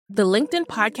The LinkedIn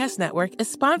Podcast Network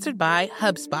is sponsored by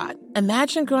HubSpot.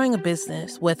 Imagine growing a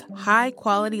business with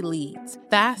high-quality leads,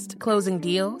 fast closing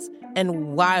deals,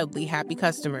 and wildly happy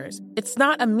customers. It's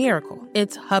not a miracle,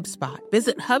 it's HubSpot.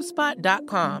 Visit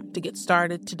HubSpot.com to get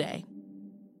started today.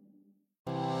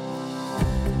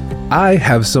 I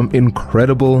have some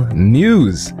incredible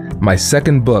news. My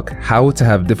second book, How to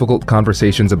Have Difficult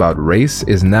Conversations About Race,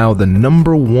 is now the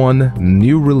 #1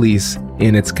 new release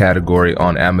in its category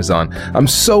on Amazon. I'm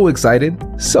so excited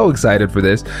for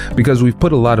this because we've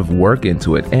put a lot of work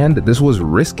into it, and this was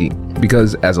risky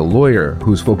because as a lawyer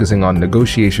who's focusing on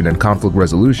negotiation and conflict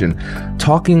resolution,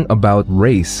 talking about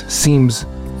race seems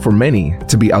for many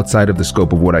to be outside of the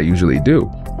scope of what I usually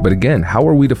do. But again, how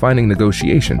are we defining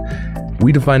negotiation?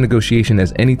 We define negotiation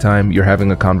as any time you're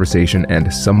having a conversation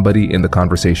and somebody in the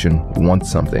conversation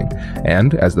wants something.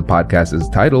 And as the podcast is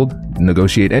titled,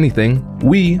 Negotiate Anything,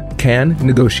 we can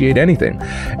negotiate anything.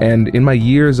 And in my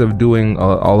years of doing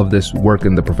all of this work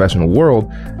in the professional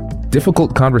world,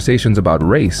 difficult conversations about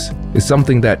race is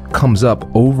something that comes up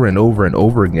over and over and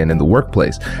over again in the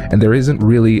workplace. And there isn't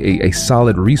really a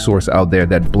solid resource out there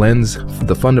that blends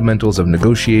the fundamentals of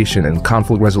negotiation and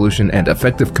conflict resolution and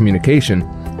effective communication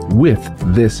with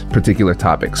this particular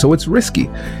topic. So it's risky.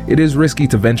 It is risky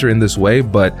to venture in this way,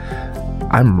 but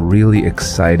I'm really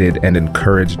excited and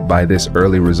encouraged by this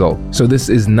early result. So this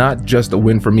is not just a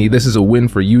win for me, this is a win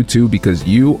for you too, because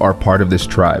you are part of this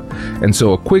tribe. And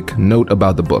so a quick note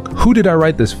about the book. Who did I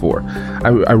write this for?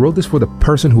 I wrote this for the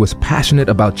person who is passionate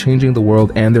about changing the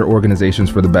world and their organizations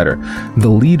for the better, the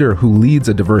leader who leads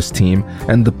a diverse team,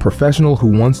 and the professional who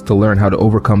wants to learn how to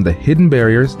overcome the hidden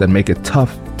barriers that make it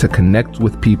tough to connect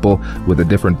with people with a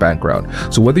different background.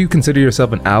 So whether you consider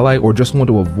yourself an ally or just want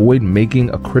to avoid making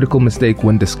a critical mistake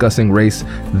when discussing race,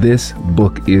 this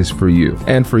book is for you.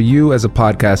 And for you as a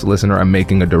podcast listener, I'm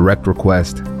making a direct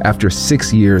request. After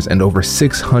 6 years and over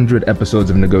 600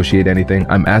 episodes of Negotiate Anything,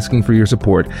 I'm asking for your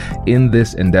support in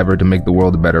this endeavor to make the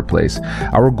world a better place.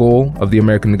 Our goal of the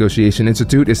American Negotiation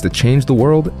Institute is to change the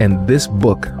world, and this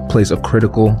book plays a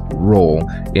critical role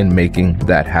in making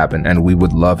that happen, and we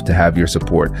would love to have your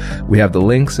support. We have the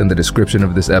links in the description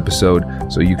of this episode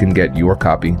so you can get your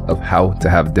copy of How to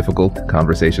Have Difficult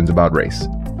Conversations About Race.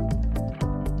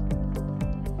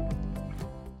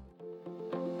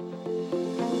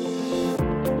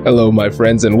 Hello, my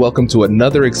friends, and welcome to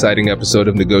another exciting episode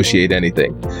of Negotiate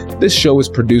Anything. This show is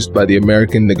produced by the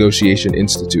American Negotiation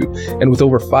Institute, and with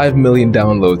over 5 million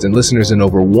downloads and listeners in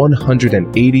over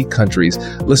 180 countries,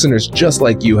 listeners just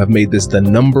like you have made this the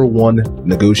 #1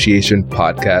 negotiation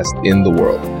podcast in the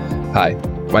world. Hi,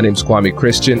 my name is Kwame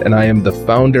Christian, and I am the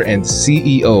founder and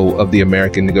CEO of the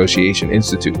American Negotiation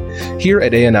Institute. Here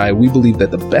at ANI, we believe that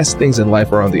the best things in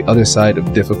life are on the other side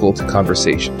of difficult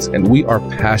conversations, and we are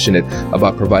passionate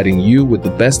about providing you with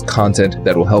the best content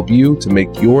that will help you to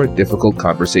make your difficult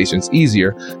conversations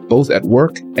easier, both at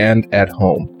work and at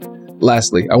home.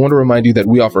 Lastly, I want to remind you that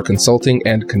we offer consulting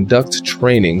and conduct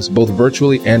trainings, both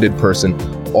virtually and in person,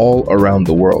 all around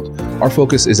the world. Our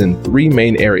focus is in 3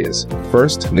 main areas.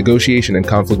 First, negotiation and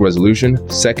conflict resolution.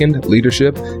 Second,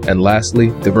 leadership. And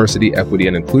lastly, diversity, equity,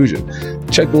 and inclusion.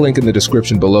 Check the link in the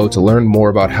description below to learn more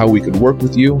about how we could work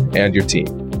with you and your team.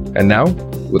 And now,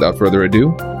 without further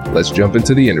ado, let's jump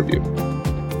into the interview.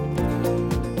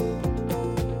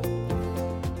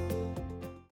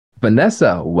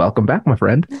 Vanessa, welcome back, my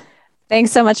friend.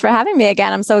 Thanks so much for having me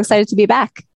again. I'm so excited to be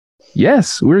back.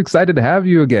 Yes, we're excited to have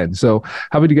you again. So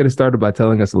how about you get us started by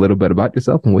telling us a little bit about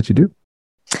yourself and what you do?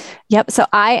 Yep. So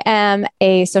I am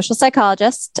a social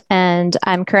psychologist, and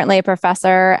I'm currently a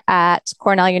professor at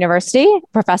Cornell University,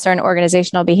 professor in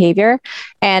organizational behavior.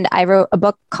 And I wrote a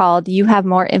book called You Have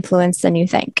More Influence Than You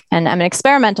Think. And I'm an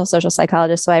experimental social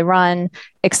psychologist. So I run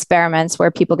experiments where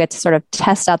people get to sort of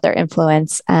test out their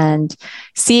influence and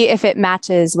see if it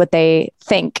matches what they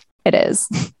think it is.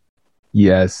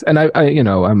 Yes. And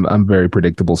I'm very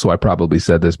predictable, so I probably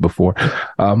said this before.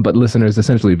 But listeners,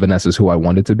 essentially, Vanessa's who I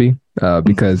wanted to be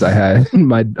because I had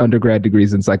my undergrad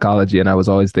degrees in psychology, and I was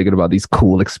always thinking about these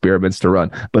cool experiments to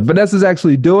run. But Vanessa's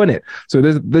actually doing it. So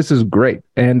this is great.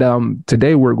 And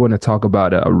today we're going to talk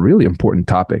about a really important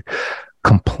topic: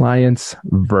 compliance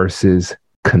versus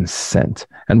consent.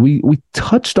 And we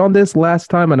touched on this last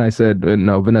time, and I said,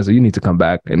 no, Vanessa, you need to come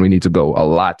back and we need to go a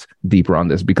lot deeper on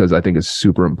this because I think it's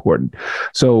super important.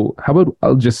 So how about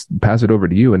I'll just pass it over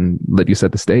to you and let you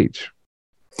set the stage.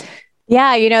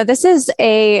 Yeah, this is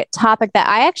a topic that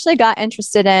I actually got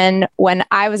interested in when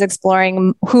I was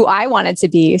exploring who I wanted to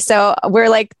be. So we're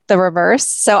like the reverse.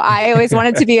 So I always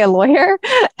wanted to be a lawyer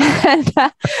and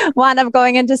wound up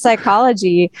going into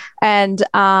psychology. And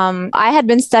I had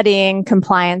been studying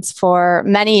compliance for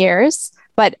many years,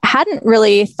 but hadn't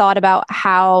really thought about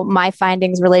how my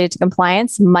findings related to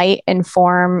compliance might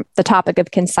inform the topic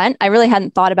of consent. I really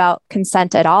hadn't thought about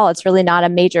consent at all. It's really not a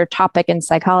major topic in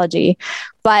psychology.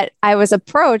 But I was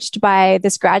approached by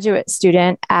this graduate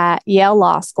student at Yale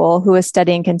Law School who was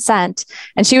studying consent.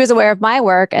 And she was aware of my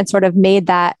work and sort of made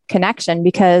that connection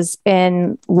because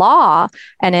in law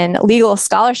and in legal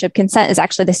scholarship, consent is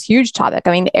actually this huge topic.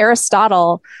 I mean,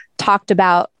 Aristotle talked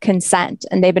about consent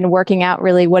and they've been working out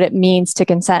really what it means to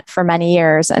consent for many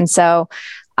years. And so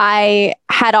I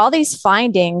had all these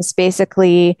findings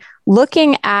basically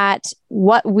looking at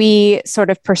what we sort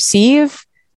of perceive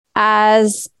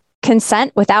as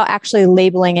consent without actually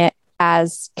labeling it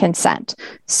as consent.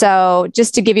 So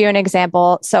just to give you an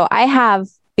example, so I have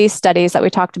these studies that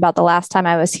we talked about the last time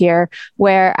I was here,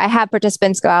 where I have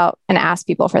participants go out and ask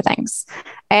people for things.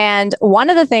 And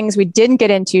one of the things we didn't get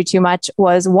into too much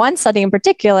was one study in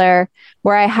particular,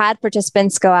 where I had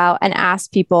participants go out and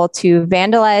ask people to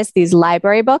vandalize these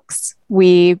library books.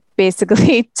 We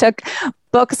basically took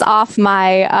books off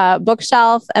my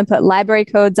bookshelf and put library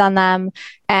codes on them.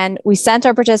 And we sent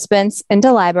our participants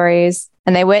into libraries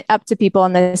and they went up to people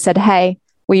and they said, "Hey,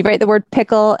 will you write the word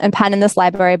pickle and pen in this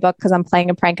library book? Because I'm playing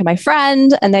a prank on my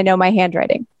friend and they know my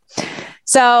handwriting."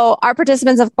 So our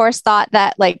participants, of course, thought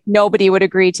that like nobody would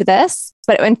agree to this.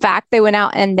 But in fact, they went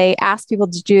out and they asked people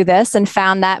to do this and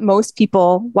found that most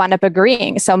people wound up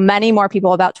agreeing. So many more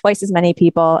people, about twice as many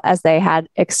people as they had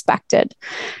expected.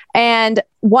 And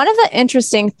one of the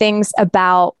interesting things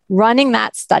about running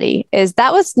that study is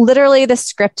that was literally the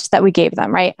script that we gave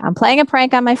them, right? I'm playing a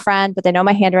prank on my friend, but they know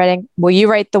my handwriting. Will you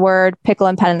write the word pickle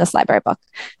and pen in this library book?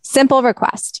 Simple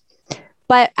request.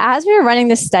 But as we were running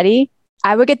this study,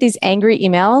 I would get these angry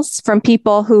emails from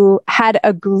people who had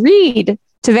agreed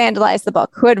to vandalize the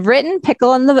book, who had written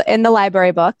pickle in the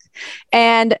library book.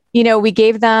 And, we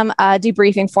gave them a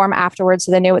debriefing form afterwards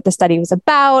so they knew what the study was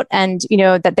about and,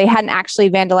 that they hadn't actually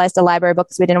vandalized a library book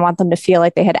because we didn't want them to feel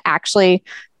like they had actually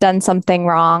done something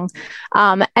wrong.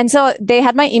 And so they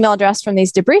had my email address from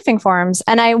these debriefing forms.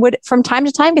 And I would, from time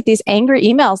to time, get these angry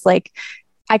emails like,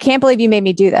 "I can't believe you made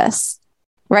me do this."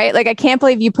 Right? Like, "I can't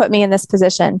believe you put me in this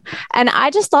position." And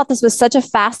I just thought this was such a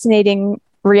fascinating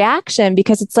reaction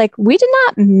because it's like, we did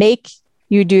not make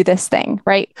you do this thing,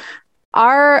 right?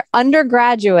 Our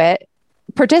undergraduate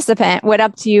participant went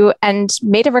up to you and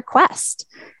made a request.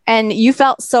 And you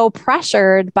felt so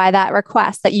pressured by that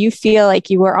request that you feel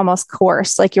like you were almost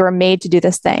coerced, like you were made to do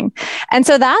this thing. And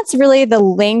so that's really the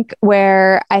link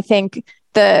where I think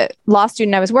the law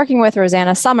student I was working with,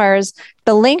 Rosanna Summers,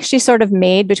 the link she sort of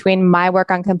made between my work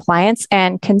on compliance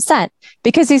and consent,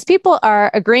 because these people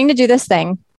are agreeing to do this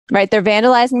thing, right? They're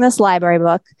vandalizing this library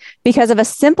book because of a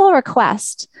simple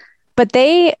request, but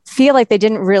they feel like they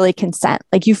didn't really consent.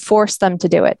 Like you forced them to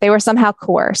do it. They were somehow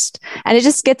coerced. And it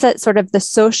just gets at sort of the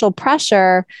social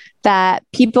pressure that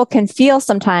people can feel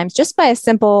sometimes just by a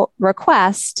simple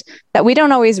request that we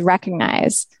don't always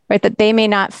recognize, right? That they may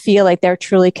not feel like they're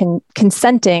truly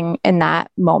consenting in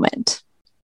that moment.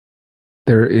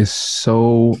 There is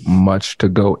so much to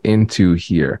go into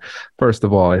here. First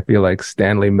of all, I feel like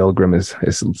Stanley Milgram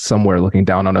is somewhere looking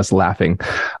down on us laughing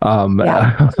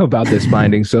about this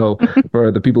finding. So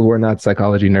for the people who are not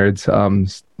psychology nerds,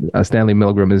 Stanley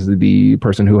Milgram is the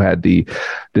person who had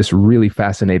this really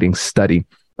fascinating study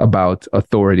about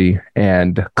authority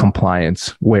and compliance,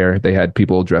 where they had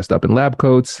people dressed up in lab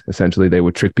coats. Essentially, they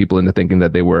would trick people into thinking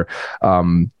that they were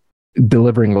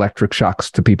delivering electric shocks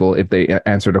to people if they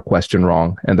answered a question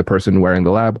wrong. And the person wearing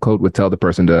the lab coat would tell the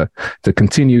person to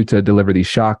continue to deliver these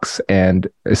shocks. And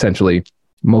essentially,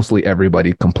 mostly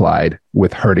everybody complied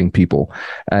with hurting people.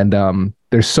 And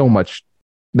there's so much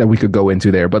that we could go into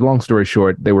there. But long story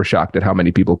short, they were shocked at how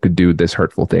many people could do this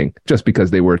hurtful thing just because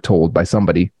they were told by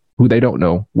somebody who they don't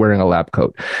know wearing a lab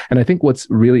coat. And I think what's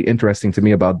really interesting to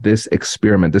me about this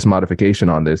experiment, this modification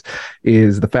on this,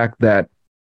 is the fact that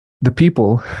the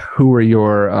people who were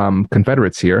your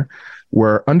Confederates here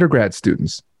were undergrad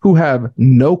students who have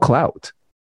no clout.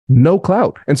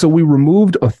 And so we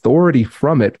removed authority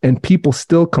from it and people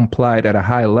still complied at a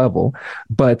high level,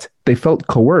 but they felt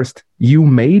coerced. You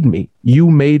made me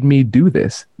do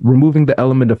this, removing the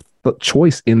element of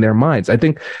choice in their minds. I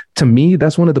think to me,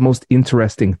 that's one of the most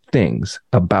interesting things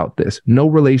about this. No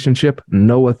relationship,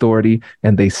 no authority,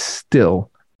 and they still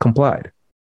complied.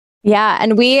 Yeah.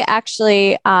 And we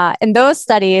actually, in those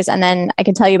studies, and then I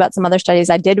can tell you about some other studies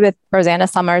I did with Rosanna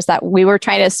Summers, that we were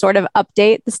trying to sort of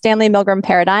update the Stanley Milgram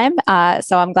paradigm.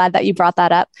 So I'm glad that you brought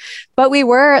that up. But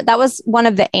that was one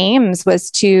of the aims,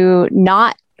 was to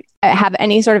not have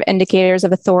any sort of indicators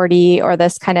of authority, or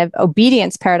this kind of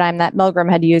obedience paradigm that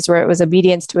Milgram had used, where it was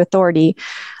obedience to authority.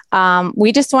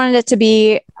 We just wanted it to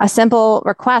be a simple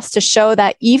request to show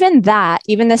that even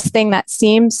this thing that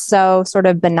seems so sort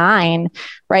of benign,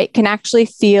 right, can actually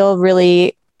feel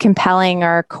really compelling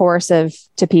or coercive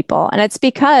to people. And it's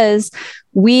because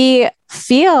we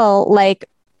feel like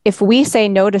if we say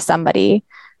no to somebody,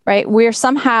 right, we're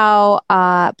somehow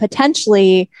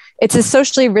potentially, it's a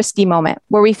socially risky moment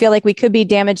where we feel like we could be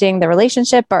damaging the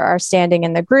relationship or our standing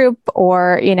in the group,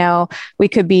 or, we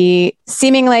could be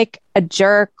seeming like a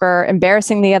jerk or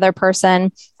embarrassing the other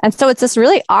person. And so it's this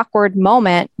really awkward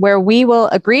moment where we will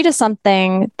agree to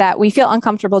something that we feel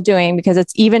uncomfortable doing, because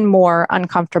it's even more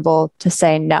uncomfortable to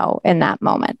say no in that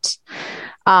moment.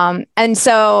 And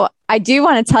so I do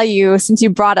want to tell you, since you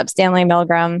brought up Stanley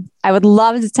Milgram, I would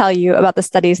love to tell you about the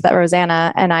studies that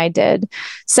Rosanna and I did.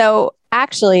 So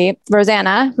actually,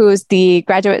 Rosanna, who is the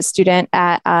graduate student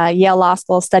at Yale Law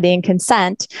School studying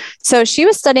consent, so she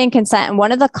was studying consent, and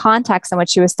one of the contexts in which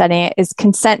she was studying it is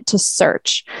consent to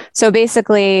search. So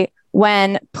basically,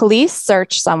 when police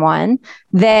search someone,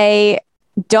 they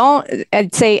don't,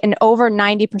 I'd say in over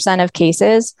 90% of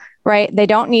cases, right, they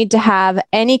don't need to have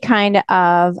any kind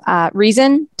of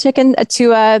reason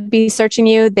to be searching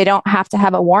you. They don't have to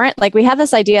have a warrant. Like, we have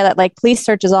this idea that like police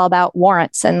search is all about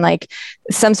warrants and like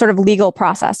some sort of legal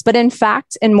process. But in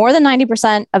fact, in more than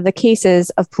 90% of the cases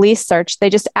of police search,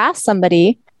 they just ask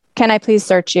somebody, can I please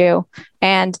search you?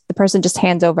 And the person just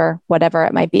hands over whatever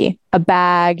it might be, a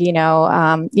bag, you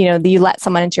let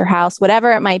someone into your house,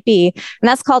 whatever it might be. And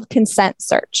that's called consent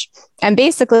search. And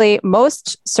basically,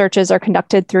 most searches are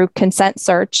conducted through consent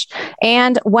search.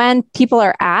 And when people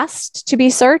are asked to be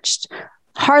searched,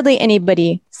 hardly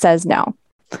anybody says no.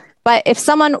 But if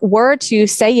someone were to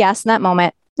say yes in that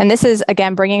moment, and this is,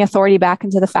 again, bringing authority back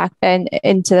into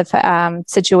the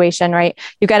situation, right?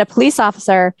 You've got a police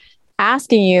officer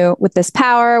asking you with this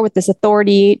power, with this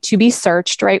authority to be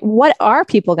searched, right? What are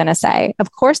people going to say?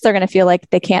 Of course, they're going to feel like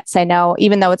they can't say no,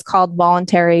 even though it's called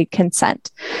voluntary consent.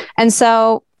 And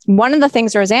so one of the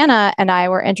things Rosanna and I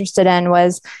were interested in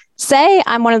was, say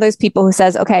I'm one of those people who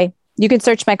says, okay, you can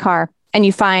search my car, and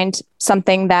you find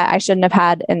something that I shouldn't have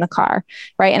had in the car,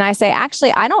 right? And I say,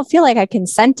 actually, I don't feel like I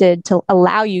consented to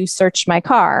allow you search my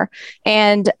car.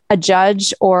 And a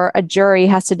judge or a jury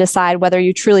has to decide whether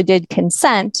you truly did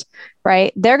consent,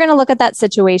 right? They're going to look at that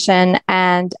situation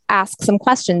and ask some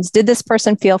questions. Did this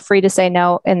person feel free to say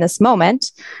no in this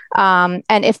moment? And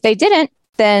if they didn't,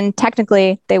 then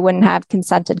technically they wouldn't have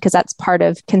consented, because that's part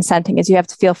of consenting, is you have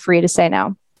to feel free to say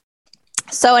no.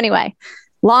 So anyway,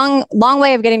 long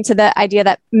way of getting to the idea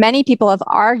that many people have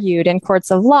argued in courts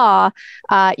of law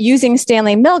using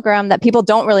Stanley Milgram, that people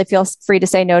don't really feel free to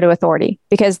say no to authority,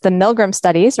 because the Milgram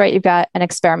studies, right? You've got an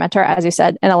experimenter, as you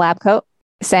said, in a lab coat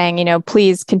saying,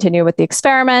 please continue with the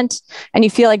experiment. And you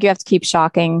feel like you have to keep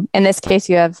shocking. In this case,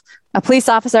 you have a police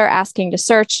officer asking to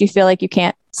search. You feel like you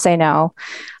can't say no.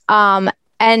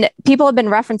 And people have been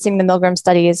referencing the Milgram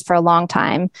studies for a long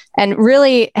time and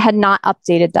really had not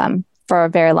updated them for a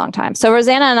very long time. So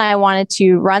Rosanna and I wanted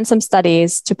to run some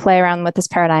studies to play around with this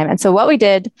paradigm. And so what we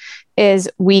did is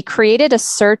we created a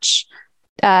search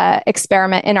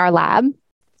experiment in our lab,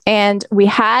 and we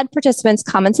had participants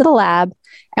come into the lab,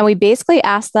 and we basically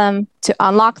asked them to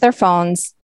unlock their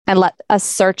phones and let us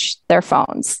search their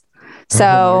phones.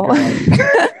 So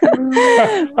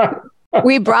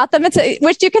we brought them into,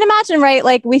 which you can imagine, right?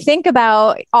 Like, we think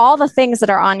about all the things that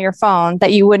are on your phone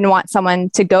that you wouldn't want someone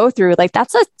to go through. Like,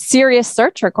 that's a serious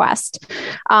search request.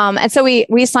 And so we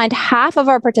assigned half of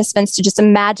our participants to just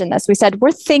imagine this. We said,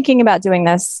 we're thinking about doing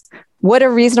this. Would a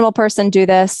reasonable person do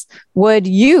this? Would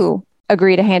you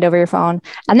agree to hand over your phone?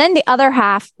 And then the other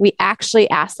half, we actually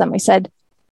asked them, we said,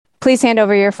 please hand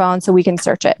over your phone so we can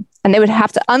search it. And they would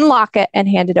have to unlock it and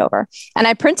hand it over. And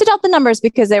I printed out the numbers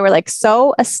because they were like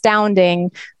so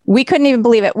astounding. We couldn't even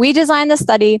believe it. We designed the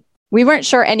study. We weren't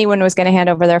sure anyone was going to hand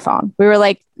over their phone. We were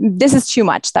like, this is too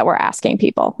much that we're asking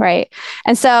people, right?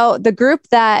 And so the group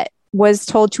that was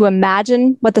told to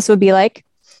imagine what this would be like,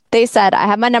 they said, I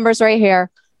have my numbers right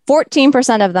here.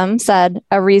 14% of them said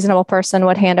a reasonable person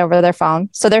would hand over their phone.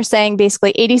 So they're saying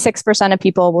basically 86% of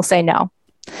people will say no.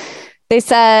 They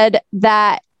said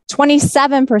that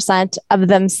 27% of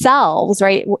themselves,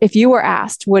 right, if you were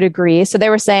asked, would agree. So they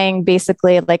were saying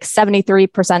basically like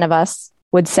 73% of us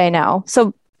would say no.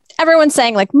 So everyone's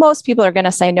saying like most people are going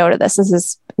to say no to this. This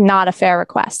is, not a fair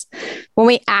request. When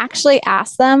we actually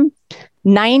asked them,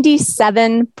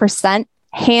 97%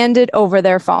 handed over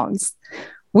their phones.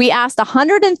 We asked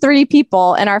 103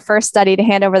 people in our first study to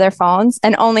hand over their phones,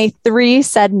 and only 3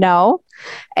 said no.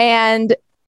 And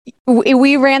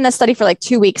we ran the study for like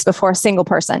 2 weeks before a single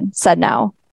person said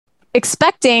no,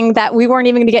 expecting that we weren't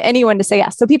even going to get anyone to say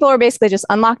yes. So people were basically just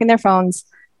unlocking their phones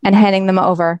and handing them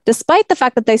over, despite the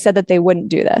fact that they said that they wouldn't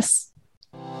do this.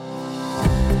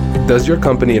 Does your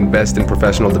company invest in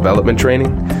professional development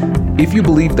training? If you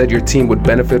believe that your team would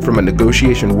benefit from a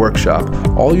negotiation workshop,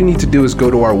 all you need to do is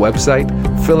go to our website,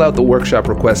 fill out the workshop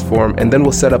request form, and then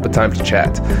we'll set up a time to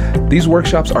chat. These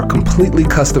workshops are completely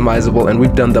customizable, and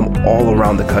we've done them all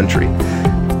around the country.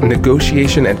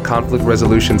 Negotiation and conflict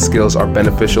resolution skills are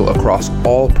beneficial across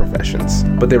all professions,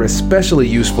 but they're especially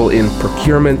useful in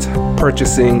procurement,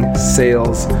 purchasing,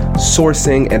 sales,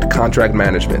 sourcing, and contract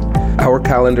management. Our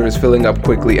calendar is filling up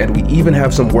quickly, and we even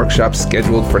have some workshops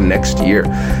scheduled for next year.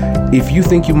 If you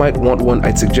think you might want one,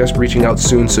 I'd suggest reaching out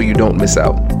soon so you don't miss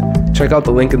out. Check out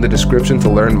the link in the description to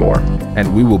learn more,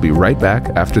 and we will be right back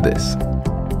after this.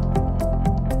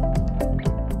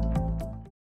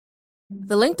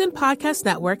 The LinkedIn Podcast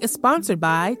Network is sponsored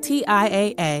by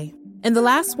TIAA. In the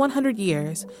last 100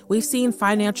 years, we've seen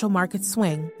financial markets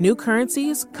swing, new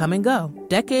currencies come and go,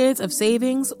 decades of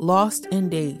savings lost in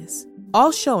days,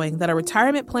 all showing that a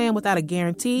retirement plan without a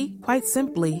guarantee, quite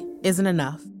simply, isn't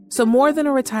enough. So more than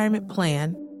a retirement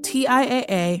plan,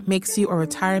 TIAA makes you a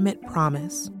retirement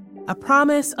promise. A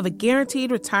promise of a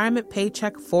guaranteed retirement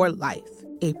paycheck for life.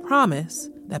 A promise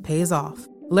that pays off.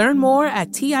 Learn more at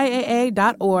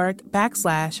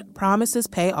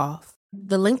TIAA.org/promisespayoff.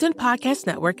 The LinkedIn Podcast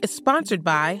Network is sponsored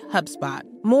by HubSpot.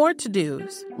 More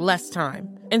to-dos, less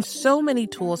time, and so many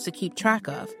tools to keep track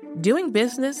of. Doing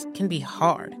business can be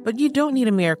hard, but you don't need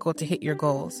a miracle to hit your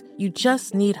goals. You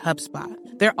just need HubSpot.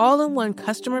 Their all-in-one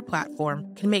customer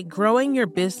platform can make growing your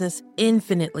business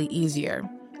infinitely easier.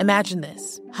 Imagine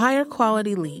this: higher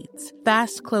quality leads,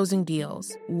 fast closing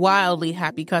deals, wildly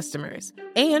happy customers,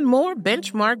 and more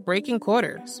benchmark breaking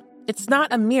quarters. It's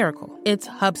not a miracle, it's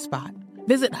HubSpot.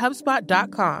 Visit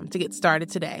HubSpot.com to get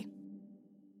started today.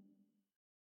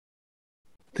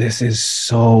 This is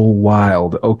so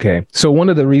wild. Okay. So one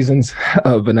of the reasons,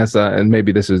 Vanessa, and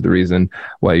maybe this is the reason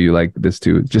why you like this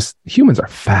too, just humans are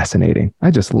fascinating.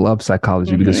 I just love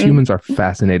psychology because humans are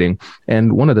fascinating.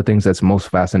 And one of the things that's most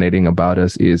fascinating about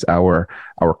us is our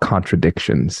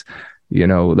contradictions, you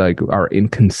know, like our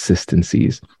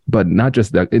inconsistencies, but not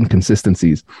just the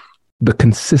inconsistencies, the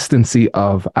consistency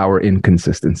of our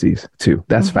inconsistencies too.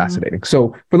 That's fascinating.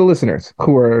 So for the listeners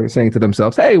who are saying to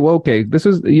themselves, hey, well, okay, this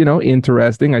is, you know,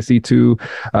 interesting. I see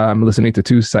I'm listening to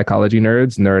 2 psychology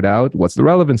nerds nerd out. What's the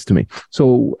relevance to me?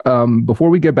 So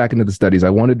before we get back into the studies, I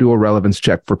want to do a relevance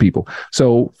check for people.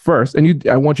 So first, and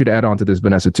I want you to add on to this,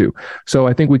 Vanessa, too. So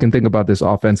I think we can think about this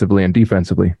offensively and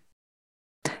defensively.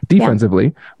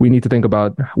 Defensively, we need to think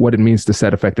about what it means to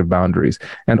set effective boundaries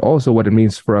and also what it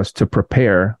means for us to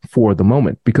prepare for the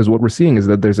moment. Because what we're seeing is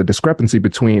that there's a discrepancy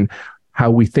between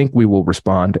how we think we will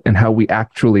respond and how we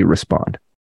actually respond.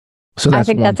 So I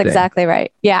think that's exactly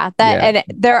right. Yeah. And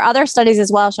there are other studies as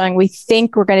well showing we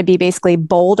think we're going to be basically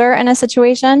bolder in a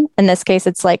situation. In this case,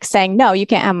 it's like saying, no, you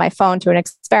can't have my phone to an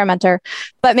experimenter.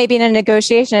 But maybe in a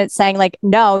negotiation, it's saying like,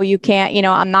 no, you can't, you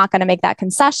know, I'm not going to make that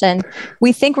concession.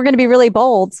 We think we're going to be really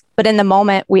bold, but in the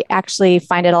moment, we actually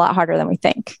find it a lot harder than we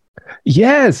think.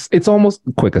 Yes, it's almost,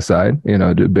 quick aside, you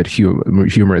know, a bit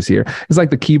humorous here. It's like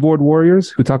the keyboard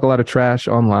warriors who talk a lot of trash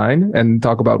online and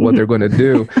talk about what they're going to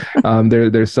do.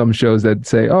 There's some shows that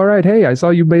say, all right, hey, I saw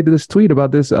you made this tweet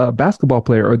about this basketball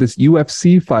player or this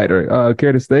UFC fighter.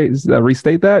 Care to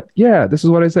restate that? Yeah, this is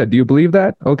what I said. Do you believe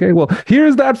that? Okay, well,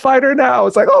 here's that fighter now.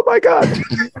 It's like, oh my God.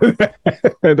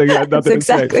 They got nothing That's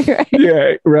exactly to say. Right.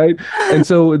 Yeah, right. And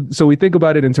so we think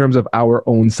about it in terms of our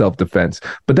own self-defense,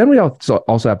 but then we also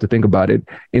have to think about it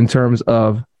in terms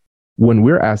of when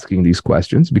we're asking these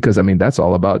questions, because I mean, that's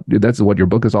what your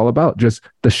book is all about. Just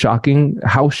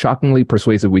how shockingly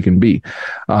persuasive we can be.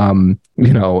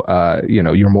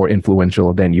 You're more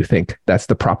influential than you think. That's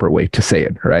the proper way to say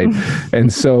it. Right.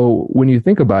 And so when you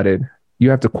think about it,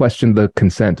 you have to question the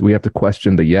consent. We have to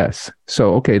question the yes.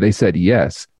 So, okay, they said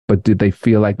yes, but did they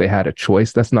feel like they had a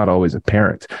choice? That's not always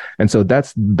apparent. And so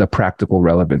that's the practical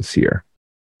relevance here.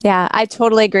 Yeah, I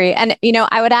totally agree. And, you know,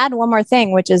 I would add one more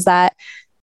thing, which is that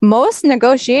most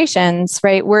negotiations,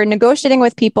 right, we're negotiating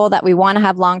with people that we want to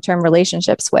have long-term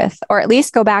relationships with, or at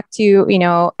least go back to,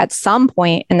 at some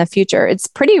point in the future. It's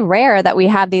pretty rare that we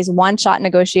have these one-shot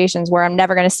negotiations where I'm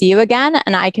never going to see you again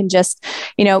and I can just,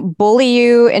 bully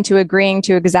you into agreeing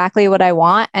to exactly what I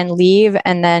want and leave.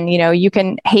 And then, you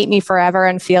can hate me forever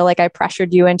and feel like I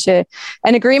pressured you into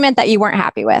an agreement that you weren't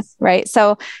happy with, right?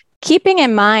 So keeping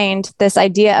in mind this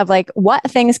idea of like, what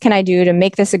things can I do to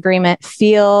make this agreement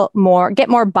get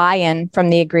more buy-in from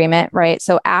the agreement, right?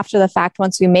 So after the fact,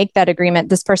 once we make that agreement,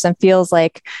 this person feels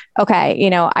like, okay,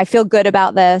 I feel good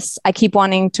about this. I keep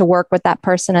wanting to work with that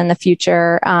person in the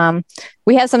future.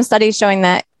 We have some studies showing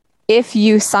that if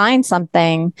you sign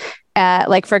something,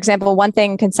 like, for example, one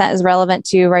thing consent is relevant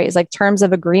to, right, is like terms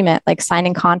of agreement, like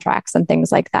signing contracts and things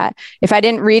like that. If I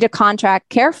didn't read a contract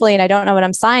carefully and I don't know what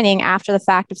I'm signing after the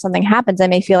fact, if something happens, I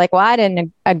may feel like, well, I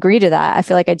didn't agree to that. I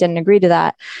feel like I didn't agree to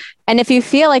that. And if you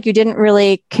feel like you didn't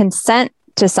really consent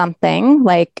to something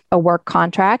like a work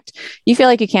contract, you feel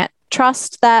like you can't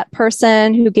trust that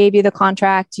person who gave you the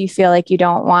contract. You feel like you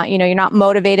don't want, you're not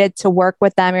motivated to work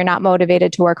with them. You're not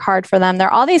motivated to work hard for them. There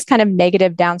are all these kind of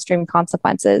negative downstream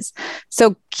consequences.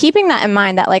 So keeping that in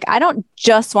mind, that like, I don't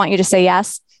just want you to say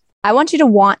yes. I want you to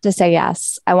want to say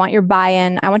yes. I want your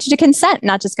buy-in. I want you to consent,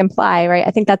 not just comply, right?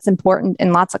 I think that's important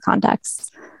in lots of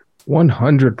contexts.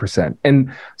 100%.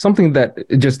 And something that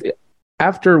just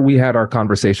after we had our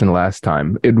conversation last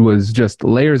time, it was just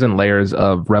layers and layers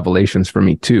of revelations for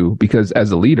me too, because as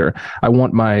a leader, I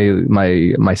want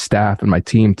my staff and my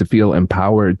team to feel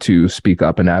empowered to speak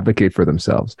up and advocate for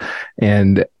themselves.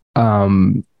 And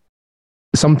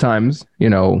sometimes,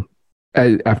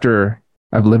 after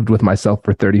I've lived with myself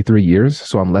for 33 years,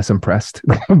 so I'm less impressed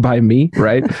by me,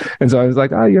 right? And so I was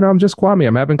like, I'm just Kwame.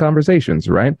 I'm having conversations,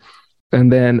 right?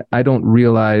 And then I don't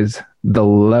realize the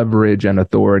leverage and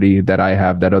authority that I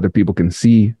have that other people can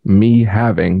see me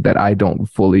having that I don't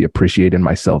fully appreciate in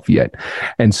myself yet.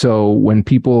 And so when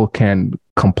people can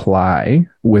comply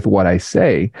with what I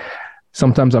say,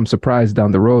 sometimes I'm surprised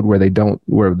down the road where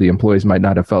the employees might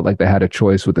not have felt like they had a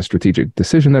choice with the strategic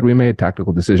decision that we made,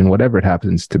 tactical decision, whatever it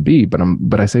happens to be.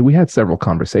 But I say, we had several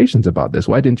conversations about this.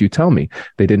 Why didn't you tell me?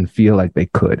 They didn't feel like they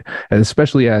could. And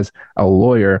especially as a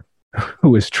lawyer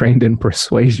who is trained in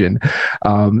persuasion,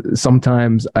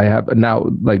 sometimes I have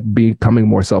now like becoming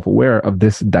more self-aware of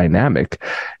this dynamic.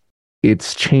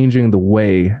 It's changing the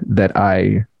way that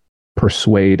I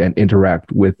persuade and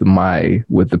interact with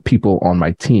the people on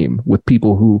my team, with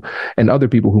people and other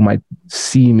people who might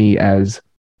see me as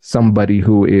somebody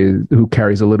who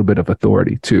carries a little bit of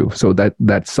authority too. So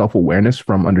that self-awareness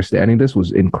from understanding this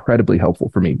was incredibly helpful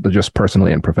for me, but just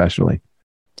personally and professionally.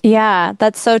 Yeah,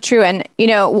 that's so true. And,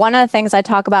 one of the things I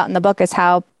talk about in the book is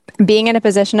how being in a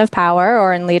position of power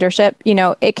or in leadership,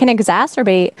 it can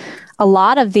exacerbate a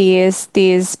lot of these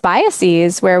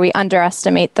biases where we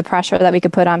underestimate the pressure that we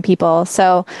could put on people.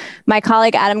 So my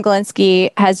colleague, Adam Galinsky,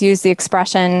 has used the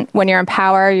expression, when you're in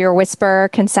power, your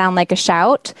whisper can sound like a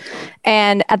shout.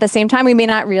 And at the same time, we may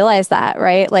not realize that,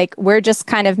 right? Like we're just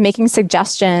kind of making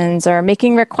suggestions or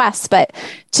making requests, but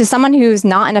to someone who's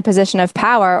not in a position of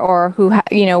power or who,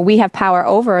 we have power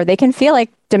over, they can feel like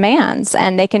demands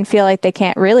and they can feel like they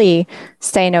can't really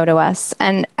say no to us.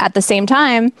 And at the same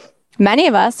time, many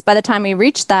of us, by the time we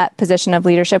reach that position of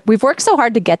leadership, we've worked so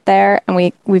hard to get there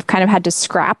and we've kind of had to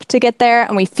scrap to get there.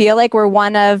 And we feel like we're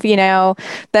one of,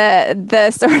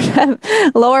 the sort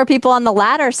of lower people on the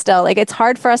ladder still. Like it's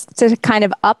hard for us to kind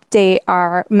of update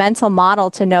our mental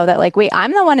model to know that like, wait,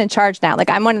 I'm the one in charge now. Like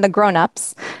I'm one of the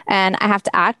grown-ups and I have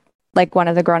to act like one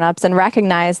of the grown-ups and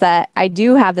recognize that I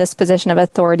do have this position of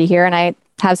authority here and I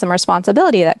have some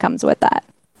responsibility that comes with that.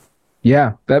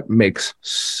 Yeah, that makes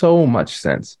so much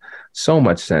sense. So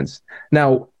much sense.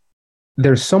 Now,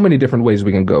 there's so many different ways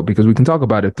we can go because we can talk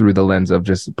about it through the lens of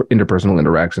just interpersonal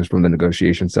interactions from the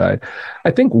negotiation side.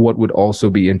 I think what would also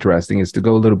be interesting is to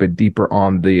go a little bit deeper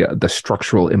on the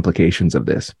structural implications of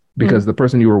this, because the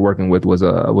person you were working with was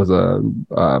a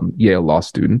Yale law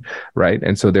student, right?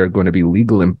 And so there are going to be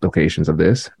legal implications of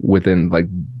this within like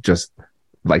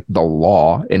the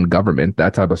law and government,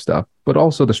 that type of stuff, but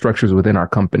also the structures within our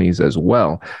companies as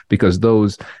well, because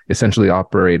those essentially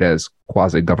operate as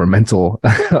quasi-governmental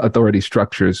authority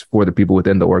structures for the people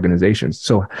within the organizations.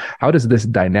 So how does this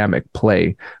dynamic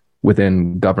play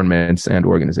within governments and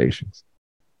organizations?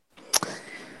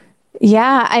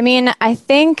 Yeah, I mean, I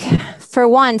think for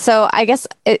one, so I guess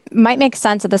it might make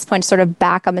sense at this point to sort of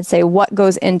back up and say what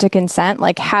goes into consent.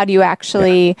 Like, how do you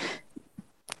actually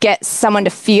get someone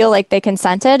to feel like they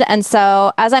consented? And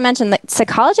so, as I mentioned,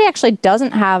 psychology actually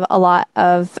doesn't have a lot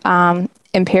of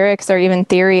empirics or even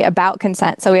theory about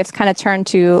consent. So we have to kind of turn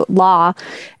to law.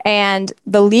 And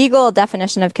the legal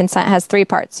definition of consent has three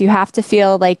parts. You have to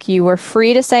feel like you were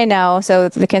free to say no. So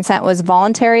the consent was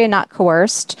voluntary and not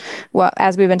coerced, well,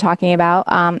 as we've been talking about.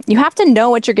 You have to know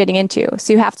what you're getting into.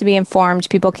 So you have to be informed.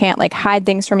 People can't like hide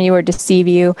things from you or deceive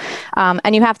you.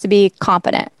 And you have to be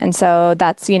competent. And so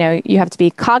that's, you know, you have to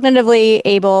be cognitively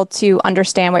able to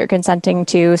understand what you're consenting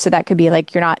to. So that could be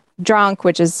like you're not drunk,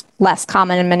 which is less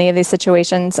common in many of these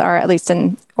situations, or at least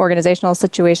in organizational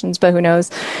situations, but who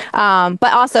knows?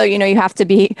 But also, you know, you have to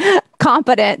be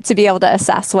competent to be able to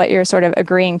assess what you're sort of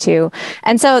agreeing to.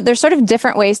 And so there's sort of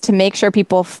different ways to make sure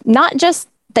people, not just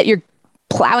that you're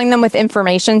plowing them with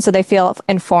information so they feel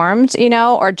informed, you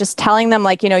know, or just telling them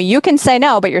like, you know, you can say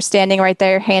no, but you're standing right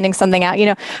there handing something out, you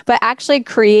know, but actually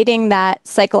creating that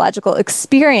psychological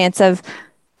experience of,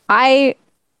 I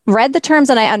read the terms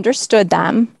and I understood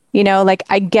them. You know, like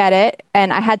I get it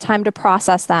and I had time to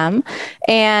process them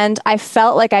and I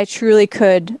felt like I truly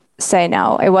could say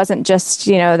no. It wasn't just,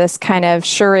 you know, this kind of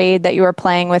charade that you were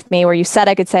playing with me where you said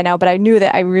I could say no, but I knew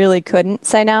that I really couldn't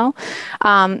say no.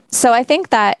 So I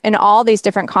think that in all these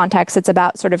different contexts, it's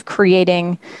about sort of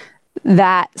creating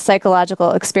that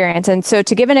psychological experience. And so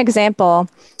to give an example,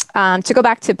 to go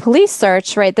back to police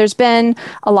search, right, there's been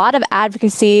a lot of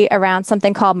advocacy around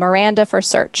something called Miranda for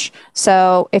search.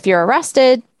 So if you're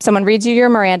arrested, someone reads you your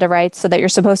Miranda rights so that you're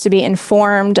supposed to be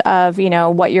informed of, you know,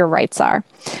 what your rights are.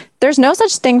 There's no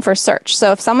such thing for search.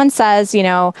 So if someone says, you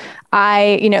know,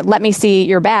 let me see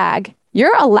your bag,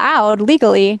 you're allowed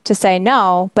legally to say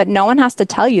no, but no one has to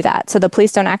tell you that. So the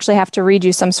police don't actually have to read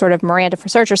you some sort of Miranda for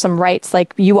search or some rights,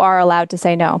 like you are allowed to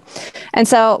say no. And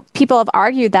so people have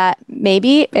argued that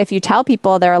maybe if you tell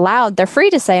people they're free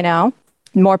to say no,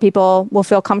 more people will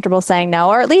feel comfortable saying no,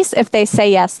 or at least if they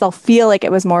say yes, they'll feel like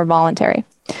it was more voluntary.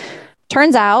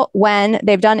 Turns out when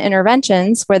they've done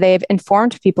interventions where they've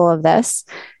informed people of this,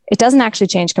 it doesn't actually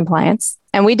change compliance.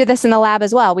 And we did this in the lab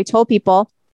as well. We told people,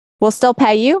 we'll still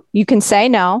pay you. You can say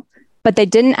no, but they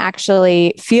didn't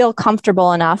actually feel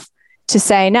comfortable enough to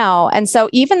say no. And so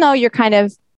even though you're kind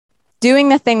of doing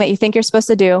the thing that you think you're supposed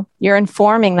to do, you're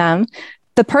informing them,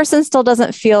 the person still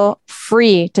doesn't feel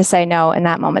free to say no in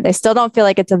that moment. They still don't feel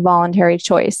like it's a voluntary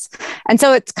choice. And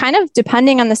so it's kind of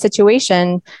depending on the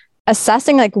situation,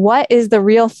 assessing like what is the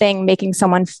real thing making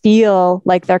someone feel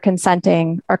like they're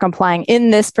consenting or complying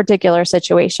in this particular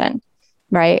situation,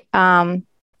 right?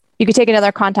 You could take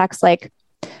another context like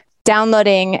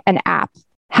downloading an app.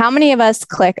 How many of us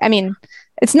click? I mean,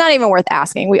 it's not even worth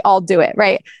asking. We all do it,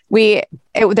 right?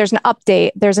 There's an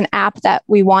update. There's an app that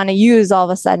we want to use all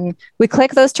of a sudden. We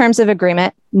click those terms of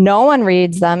agreement. No one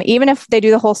reads them. Even if they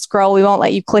do the whole scroll, we won't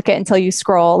let you click it until you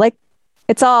scroll. Like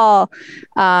it's all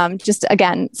just,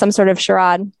 again, some sort of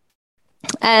charade.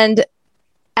 And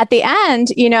at the end,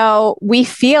 you know, we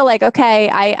feel like, okay,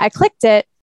 I clicked it.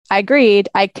 I agreed,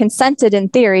 I consented in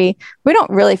theory. We don't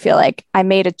really feel like I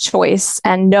made a choice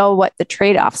and know what the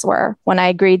trade-offs were when I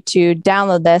agreed to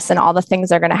download this and all the things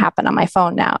that are going to happen on my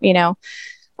phone now, you know?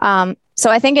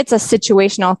 So I think it's a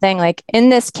situational thing. Like in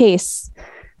this case,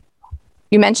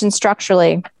 you mentioned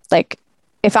structurally, like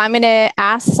if I'm going to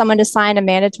ask someone to sign a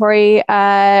mandatory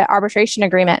arbitration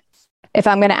agreement, if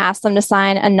I'm going to ask them to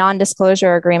sign a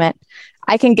non-disclosure agreement,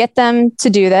 I can get them to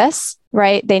do this,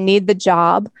 right? They need the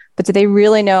job, but do they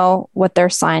really know what they're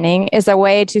signing? Is there a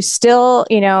way to still,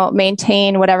 you know,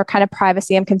 maintain whatever kind of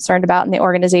privacy I'm concerned about in the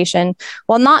organization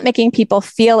while not making people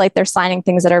feel like they're signing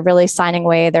things that are really signing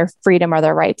away their freedom or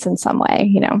their rights in some way,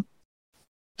 you know?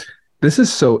 This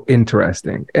is so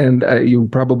interesting. And you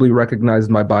probably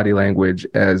recognized my body language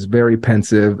as very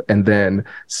pensive and then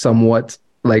somewhat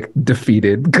like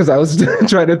defeated because I was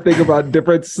trying to think about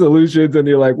different solutions and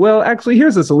you're like, well, actually,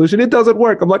 here's a solution. It doesn't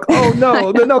work. I'm like, oh no,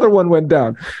 another one went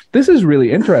down. This is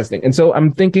really interesting. And so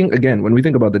I'm thinking, again, when we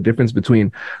think about the difference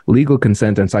between legal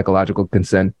consent and psychological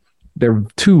consent, they're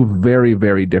two very,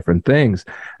 very different things.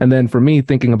 And then for me,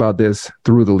 thinking about this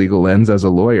through the legal lens as a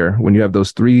lawyer, when you have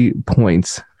those 3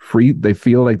 points, free, they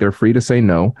feel like they're free to say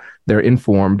no, they're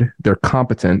informed, they're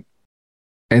competent.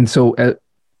 And so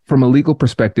from a legal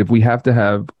perspective, we have to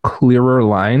have clearer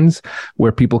lines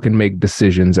where people can make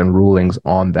decisions and rulings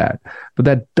on that. But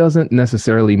that doesn't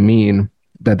necessarily mean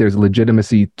that there's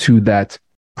legitimacy to that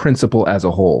principle as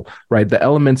a whole, right? The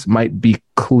elements might be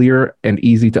clear and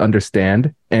easy to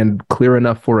understand and clear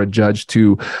enough for a judge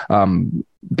to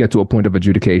get to a point of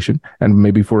adjudication and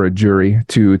maybe for a jury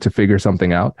to figure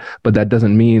something out. But that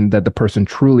doesn't mean that the person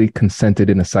truly consented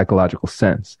in a psychological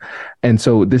sense. And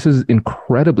so this is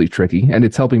incredibly tricky, and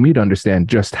it's helping me to understand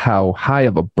just how high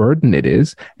of a burden it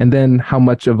is, and then how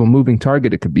much of a moving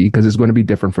target it could be, because it's going to be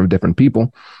different from different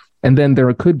people. And then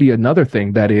there could be another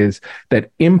thing that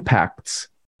impacts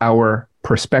our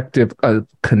perspective of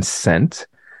consent,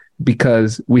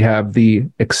 because we have the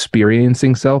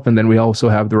experiencing self, and then we also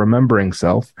have the remembering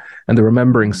self. And the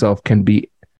remembering self can be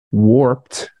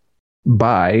warped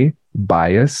by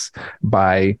bias,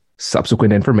 by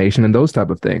subsequent information, and those type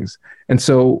of things. And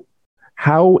so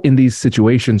how in these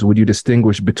situations would you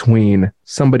distinguish between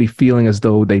somebody feeling as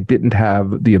though they didn't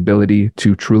have the ability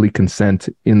to truly consent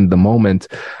in the moment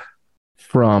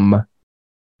from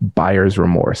buyer's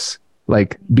remorse?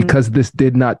 Like, because this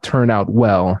did not turn out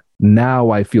well, now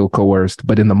I feel coerced,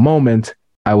 but in the moment,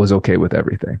 I was okay with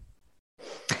everything.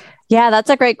 Yeah, that's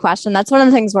a great question. That's one of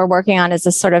the things we're working on, is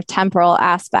this sort of temporal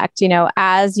aspect. You know,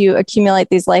 as you accumulate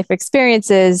these life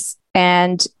experiences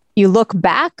and you look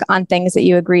back on things that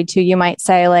you agreed to, you might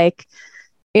say, like,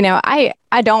 you know, I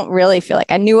don't really feel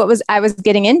like I knew what I was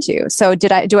getting into. So do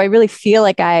I really feel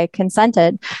like I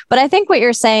consented? But I think what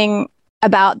you're saying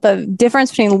about the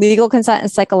difference between legal consent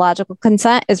and psychological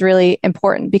consent is really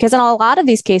important, because in a lot of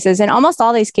these cases, in almost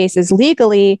all these cases,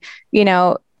 legally, you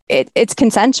know, it's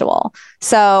consensual.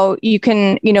 So you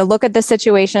can, you know, look at the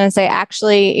situation and say,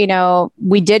 actually, you know,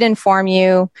 we did inform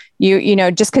you, you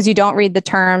know, just because you don't read the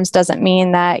terms doesn't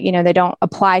mean that, you know, they don't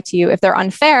apply to you. If they're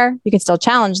unfair, you can still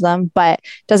challenge them, but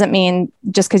doesn't mean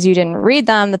just because you didn't read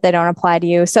them that they don't apply to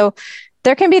you. So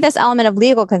there can be this element of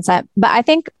legal consent. But I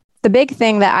think the big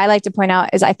thing that I like to point out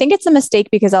is I think it's a mistake,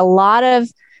 because a lot of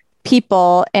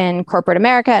people in corporate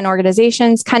America and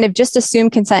organizations kind of just assume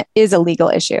consent is a legal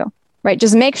issue, right?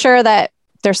 Just make sure that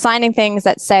they're signing things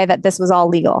that say that this was all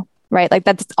legal, right? Like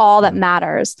that's all that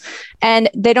matters. And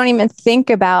they don't even think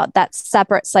about that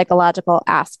separate psychological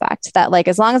aspect, that like,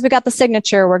 as long as we got the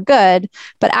signature, we're good.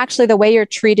 But actually the way you're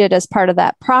treated as part of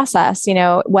that process, you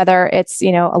know, whether it's,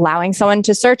 you know, allowing someone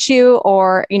to search you,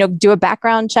 or, you know, do a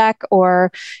background check,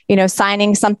 or, you know,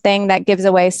 signing something that gives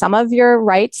away some of your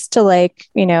rights to, like,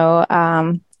 you know,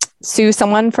 sue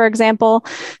someone, for example.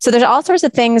 So there's all sorts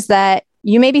of things that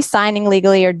you may be signing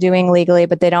legally or doing legally,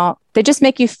 but they just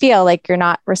make you feel like you're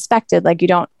not respected, like you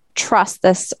don't trust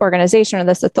this organization or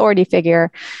this authority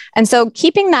figure. And so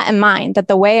keeping that in mind, that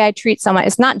the way I treat someone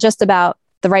is not just about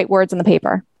the right words on the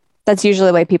paper. That's usually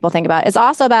the way people think about it. It's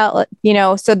also about, you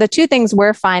know, so the two things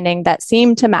we're finding that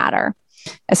seem to matter,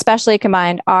 especially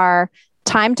combined, are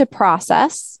time to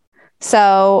process.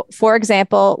 So for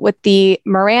example, with the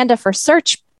Miranda for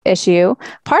search issue,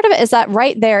 part of it is that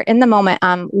right there in the moment,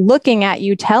 I'm looking at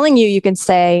you, telling you you can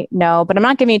say no, but I'm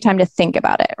not giving you time to think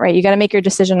about it, right? You got to make your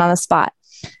decision on the spot.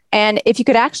 And if you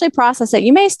could actually process it,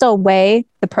 you may still weigh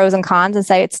the pros and cons and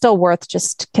say it's still worth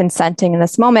just consenting in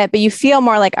this moment, but you feel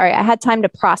more like, all right, I had time to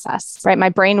process, right? My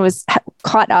brain was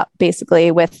caught up basically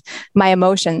with my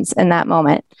emotions in that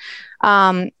moment.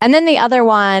 And then the other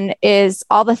one is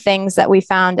all the things that we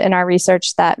found in our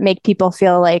research that make people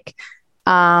feel like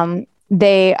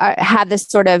they have this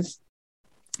sort of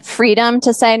freedom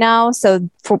to say no. So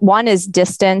for one is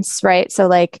distance, right? So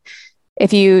like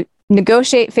if you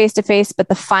negotiate face to face, but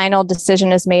the final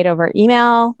decision is made over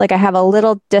email, like I have a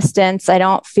little distance. I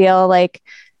don't feel like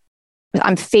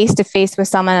I'm face to face with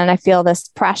someone and I feel this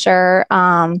pressure.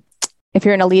 If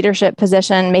you're in a leadership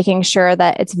position, making sure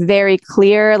that it's very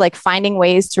clear, like finding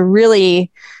ways to really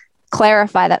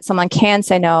clarify that someone can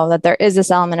say no, that there is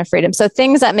this element of freedom. So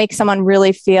things that make someone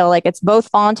really feel like it's both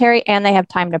voluntary and they have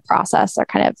time to process are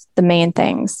kind of the main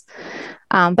things.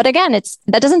 But again,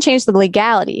 that doesn't change the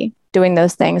legality doing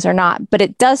those things or not, but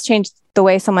it does change the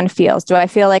way someone feels. Do I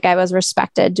feel like I was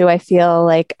respected? Do I feel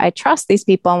like I trust these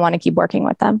people and want to keep working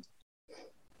with them?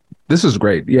 This is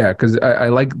great. Yeah, because I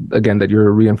like, again, that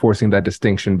you're reinforcing that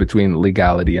distinction between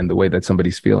legality and the way that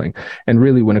somebody's feeling. And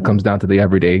really, when it comes down to the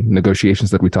everyday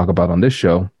negotiations that we talk about on this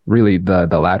show, really the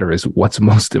latter is what's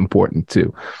most important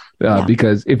too.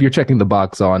 Because if you're checking the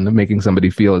box on making somebody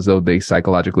feel as though they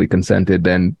psychologically consented,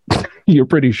 then you're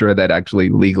pretty sure that actually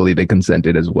legally they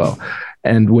consented as well.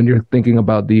 And when you're thinking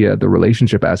about the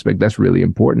relationship aspect, that's really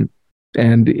important.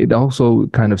 And it also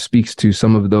kind of speaks to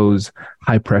some of those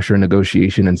high pressure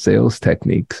negotiation and sales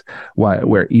techniques,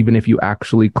 where even if you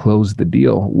actually close the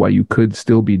deal, why you could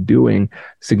still be doing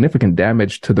significant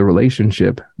damage to the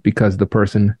relationship because the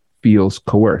person feels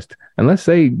coerced. And let's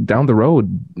say down the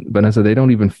road, Vanessa, they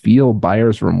don't even feel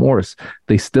buyer's remorse.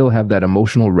 They still have that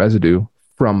emotional residue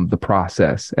from the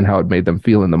process and how it made them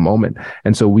feel in the moment.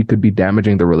 And so we could be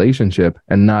damaging the relationship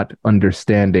and not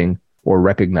understanding or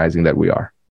recognizing that we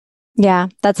are. Yeah,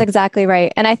 that's exactly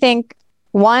right. And I think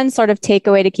one sort of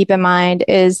takeaway to keep in mind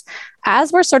is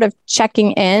as we're sort of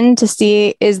checking in to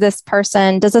see, does this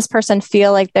person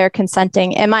feel like they're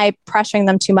consenting? Am I pressuring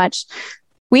them too much?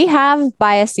 We have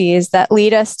biases that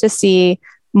lead us to see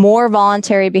more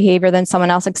voluntary behavior than someone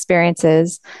else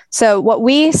experiences. So what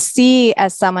we see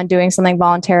as someone doing something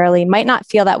voluntarily might not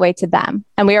feel that way to them.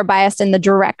 And we are biased in the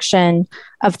direction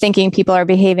of thinking people are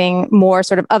behaving more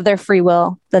sort of their free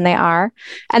will than they are.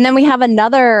 And then we have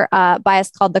another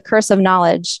bias called the curse of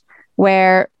knowledge,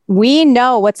 where we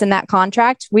know what's in that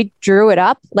contract. We drew it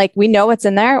up. Like, we know what's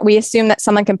in there. We assume that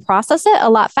someone can process it a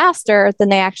lot faster than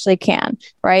they actually can,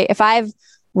 right? If I've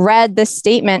read this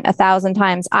statement 1,000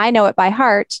 times, I know it by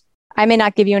heart, I may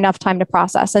not give you enough time to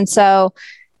process. And so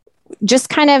just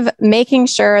kind of making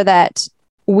sure that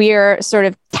we're sort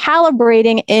of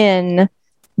calibrating in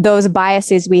those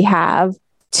biases we have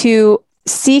to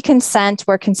see consent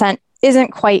where consent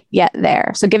isn't quite yet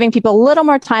there. So giving people a little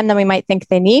more time than we might think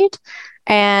they need,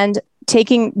 and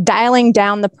dialing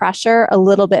down the pressure a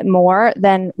little bit more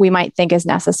than we might think is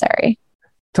necessary.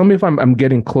 Tell me if I'm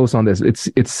getting close on this.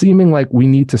 It's seeming like we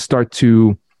need to start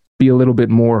to be a little bit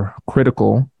more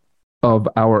critical of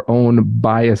our own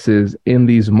biases in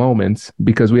these moments,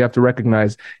 because we have to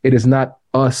recognize it is not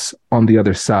us on the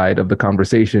other side of the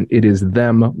conversation. It is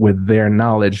them with their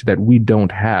knowledge that we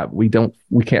don't have. We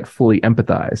can't fully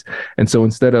empathize. And so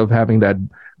instead of having that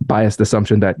biased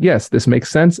assumption that, yes, this makes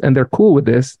sense and they're cool with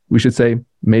this, we should say,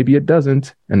 maybe it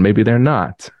doesn't, and maybe they're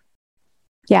not.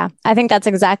 Yeah, I think that's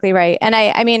exactly right. And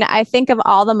I mean, I think of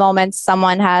all the moments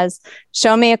someone has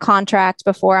shown me a contract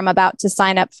before I'm about to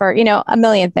sign up for, a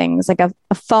million things, like a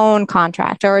phone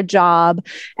contract or a job.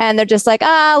 And they're just like,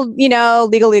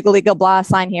 legal, blah,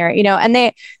 sign here,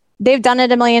 and they've done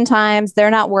it a million times.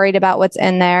 They're not worried about what's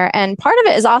in there. And part of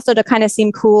it is also to kind of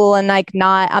seem cool and like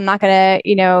I'm not going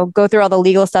to, go through all the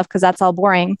legal stuff because that's all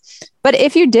boring. But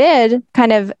if you did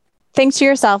kind of think to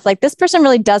yourself, like, this person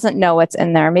really doesn't know what's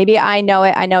in there. Maybe I know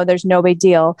it. I know there's no big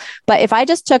deal. But if I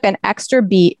just took an extra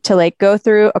beat to like go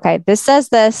through, okay, this says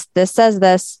this says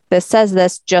this says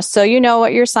this, just so you know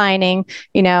what you're signing,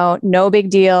 no big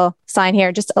deal, sign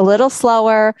here, just a little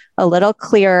slower, a little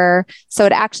clearer. So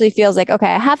it actually feels like,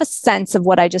 okay, I have a sense of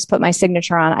what I just put my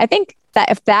signature on. I think that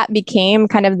if that became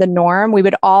kind of the norm, we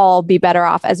would all be better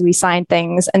off as we sign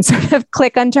things and sort of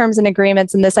click on terms and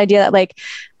agreements. And this idea that like,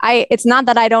 it's not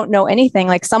that I don't know anything,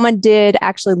 like someone did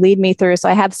actually lead me through. So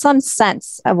I have some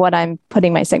sense of what I'm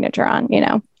putting my signature on,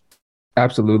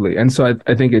 Absolutely. And so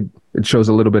I think it shows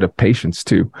a little bit of patience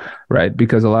too, right?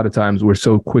 Because a lot of times we're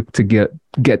so quick to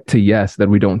get to yes that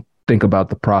we don't think about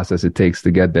the process it takes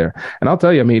to get there. And I'll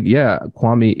tell you, I mean, yeah,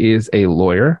 Kwame is a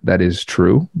lawyer. That is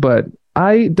true. But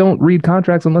I don't read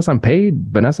contracts unless I'm paid,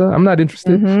 Vanessa. I'm not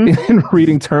interested in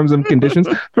reading terms and conditions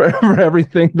for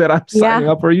everything that I'm signing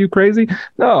up for. Are you crazy?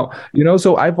 No,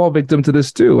 so I fall victim to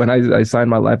this too. And I sign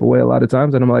my life away a lot of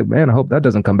times. And I'm like, man, I hope that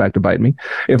doesn't come back to bite me.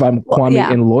 If I'm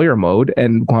Kwame in lawyer mode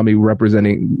and Kwame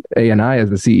representing A&I as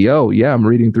the CEO, yeah, I'm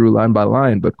reading through line by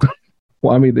line. But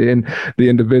Kwame, the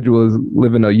individual, is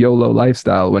living a YOLO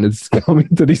lifestyle when it's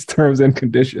coming to these terms and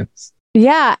conditions.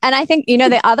 Yeah. And I think,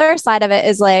 the other side of it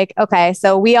is like, okay,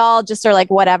 so we all just are like,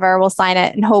 whatever, we'll sign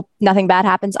it and hope nothing bad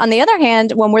happens. On the other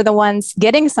hand, when we're the ones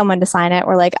getting someone to sign it,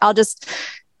 we're like,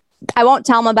 I won't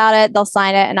tell them about it. They'll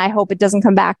sign it. And I hope it doesn't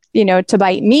come back, to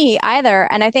bite me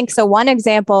either. And I think so. One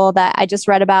example that I just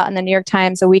read about in the New York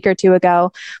Times a week or two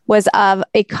ago was of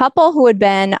a couple who had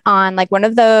been on like one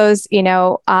of those,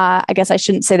 I guess I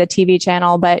shouldn't say the TV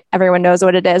channel, but everyone knows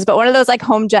what it is, but one of those like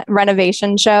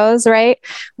renovation shows, right?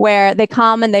 Where they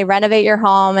come and they renovate your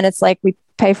home and it's like, we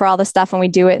pay for all this stuff and we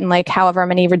do it in like however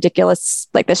many ridiculous,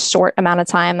 like this short amount of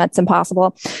time. That's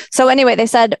impossible. So anyway, they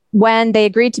said when they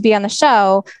agreed to be on the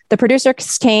show, the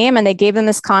producers came and they gave them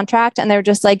this contract and they were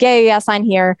just like, yeah, sign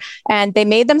here. And they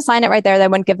made them sign it right there. They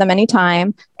wouldn't give them any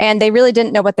time. And they really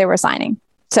didn't know what they were signing.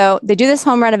 So they do this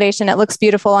home renovation. It looks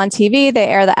beautiful on TV. They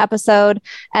air the episode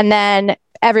and then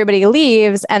everybody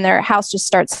leaves and their house just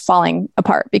starts falling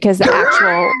apart because the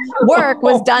actual work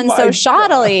was done so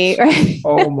shoddily. Right?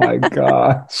 Oh my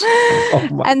gosh.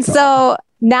 So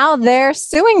now they're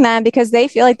suing them because they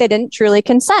feel like they didn't truly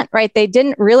consent, right? They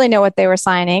didn't really know what they were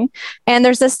signing. And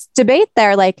there's this debate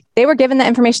there, like they were given the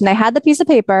information, they had the piece of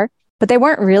paper, but they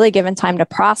weren't really given time to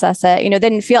process it. They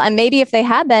didn't feel, and maybe if they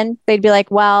had been, they'd be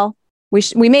like, well,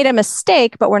 we made a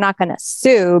mistake, but we're not going to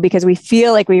sue because we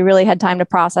feel like we really had time to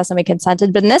process and we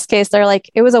consented. But in this case, they're like,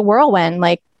 it was a whirlwind.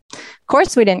 Like, of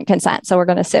course we didn't consent, so we're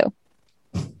going to sue.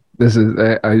 This is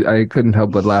I couldn't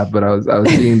help but laugh, but I was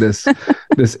seeing this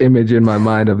image in my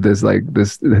mind of this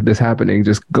happening,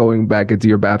 just going back into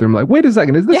your bathroom, like, wait a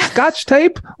second, is this Scotch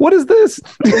tape? What is this?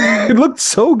 It looked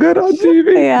so good on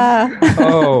TV. Yeah.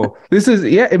 Oh,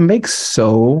 it makes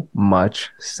so much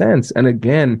sense. And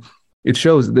again, it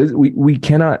shows this, we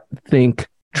cannot think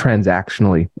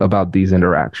transactionally about these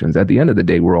interactions. At the end of the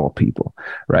day, we're all people,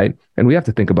 right? And we have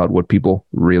to think about what people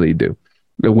really do.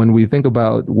 When we think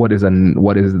about what is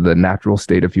the natural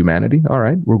state of humanity, all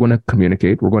right, we're going to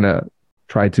communicate. We're going to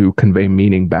try to convey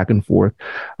meaning back and forth,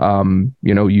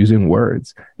 using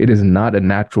words. It is not a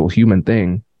natural human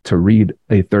thing to read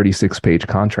a 36-page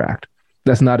contract.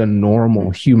 That's not a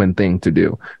normal human thing to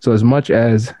do. So as much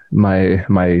as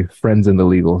my friends in the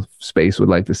legal space would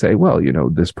like to say, well,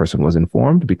 this person was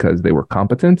informed because they were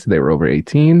competent, they were over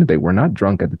 18, they were not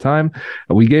drunk at the time.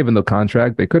 We gave them the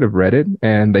contract, they could have read it,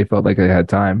 and they felt like they had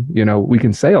time. We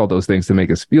can say all those things to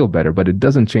make us feel better, but it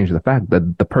doesn't change the fact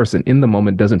that the person in the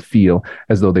moment doesn't feel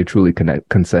as though they truly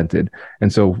consented.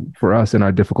 And so for us in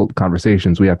our difficult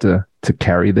conversations, we have to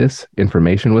carry this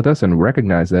information with us and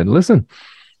recognize that, listen,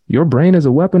 your brain is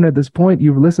a weapon at this point.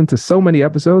 You've listened to so many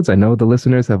episodes. I know the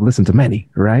listeners have listened to many,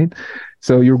 right?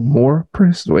 So you're more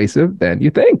persuasive than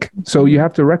you think. So you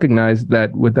have to recognize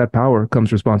that with that power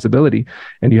comes responsibility,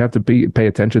 and you have to pay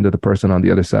attention to the person on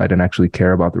the other side and actually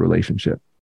care about the relationship.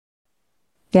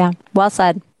 Yeah, well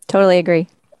said. Totally agree.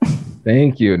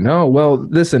 Thank you. No, well,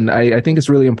 listen, I think it's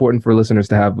really important for listeners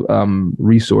to have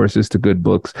resources to good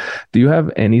books. Do you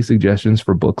have any suggestions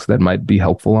for books that might be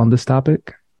helpful on this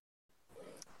topic?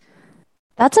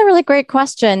 That's a really great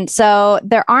question. So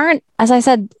there aren't, as I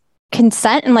said,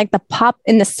 consent in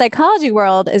in the psychology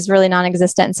world is really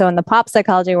non-existent. So in the pop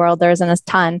psychology world, there isn't a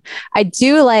ton. I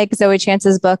do like Zoe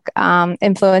Chance's book,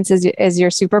 Influence is Your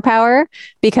Superpower,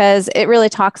 because it really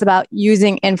talks about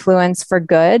using influence for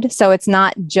good. So it's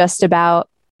not just about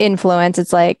influence.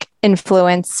 It's like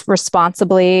influence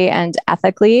responsibly and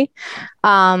ethically.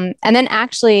 And then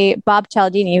actually Bob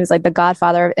Cialdini, who's like the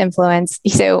godfather of influence.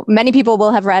 So many people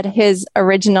will have read his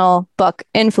original book,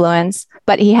 Influence,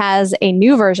 but he has a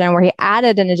new version where he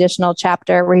added an additional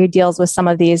chapter where he deals with some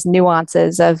of these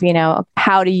nuances of,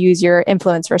 how to use your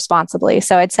influence responsibly.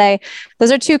 So I'd say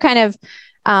those are two kind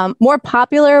of more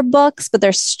popular books, but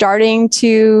they're starting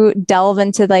to delve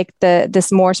into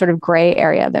this more sort of gray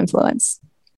area of influence.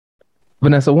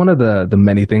 Vanessa, one of the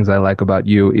many things I like about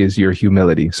you is your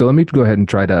humility. So let me go ahead and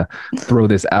try to throw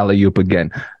this alley-oop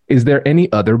again. Is there any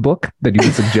other book that you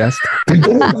would suggest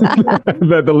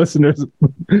that the listeners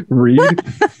read?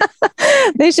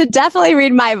 They should definitely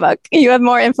read my book. You have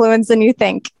more influence than you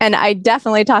think. And I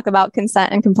definitely talk about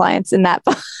consent and compliance in that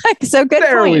book. So good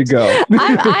there point. We go.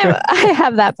 I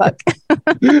have that book.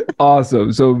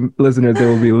 Awesome. So listeners, there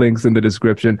will be links in the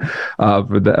description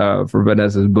for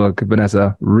Vanessa's book.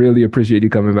 Vanessa, really appreciate you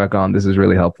coming back on. This is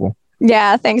really helpful.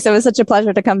 Yeah, thanks. It was such a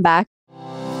pleasure to come back.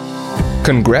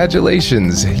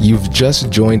 Congratulations! You've just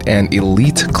joined an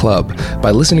elite club. By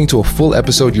listening to a full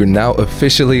episode, you're now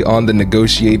officially on the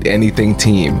Negotiate Anything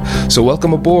team. So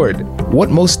welcome aboard. What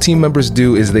most team members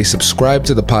do is they subscribe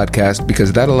to the podcast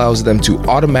because that allows them to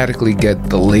automatically get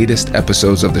the latest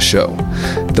episodes of the show.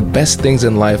 The best things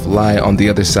in life lie on the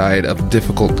other side of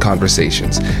difficult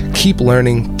conversations. Keep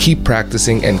learning, keep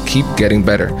practicing, and keep getting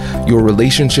better. Your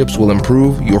relationships will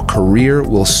improve, your career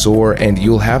will soar, and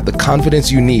you'll have the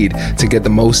confidence you need to get the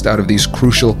most out of these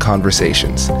crucial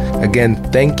conversations. Again,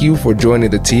 thank you for joining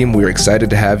the team. We're excited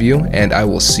to have you, and I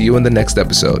will see you in the next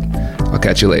episode. I'll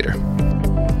catch you later.